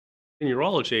In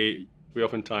urology, we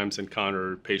oftentimes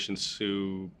encounter patients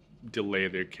who delay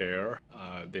their care.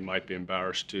 They might be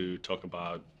embarrassed to talk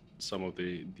about some of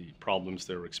the problems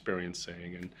they're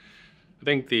experiencing. And I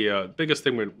think the biggest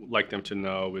thing we'd like them to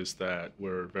know is that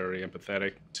we're very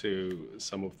empathetic to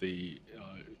some of the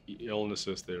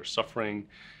illnesses they're suffering.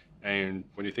 And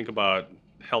when you think about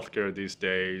healthcare these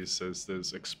days, as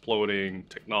there's exploding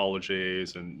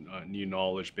technologies and new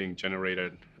knowledge being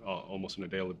generated almost on a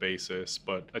daily basis.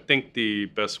 But I think the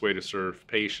best way to serve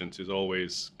patients is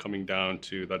always coming down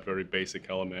to that very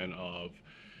basic element of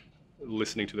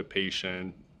listening to the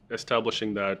patient,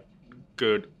 establishing that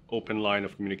good open line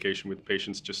of communication with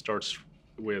patients just starts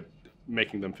with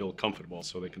making them feel comfortable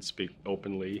so they can speak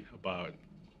openly about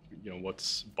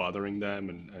what's bothering them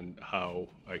and how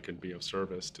I can be of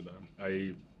service to them.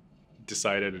 I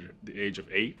decided at the age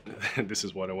of 8 this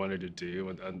is what I wanted to do,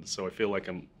 and so I feel like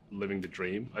I'm living the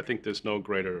dream. I think there's no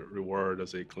greater reward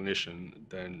as a clinician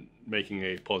than making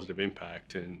a positive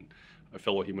impact in a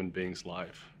fellow human being's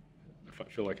life. I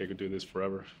feel like I could do this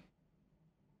forever.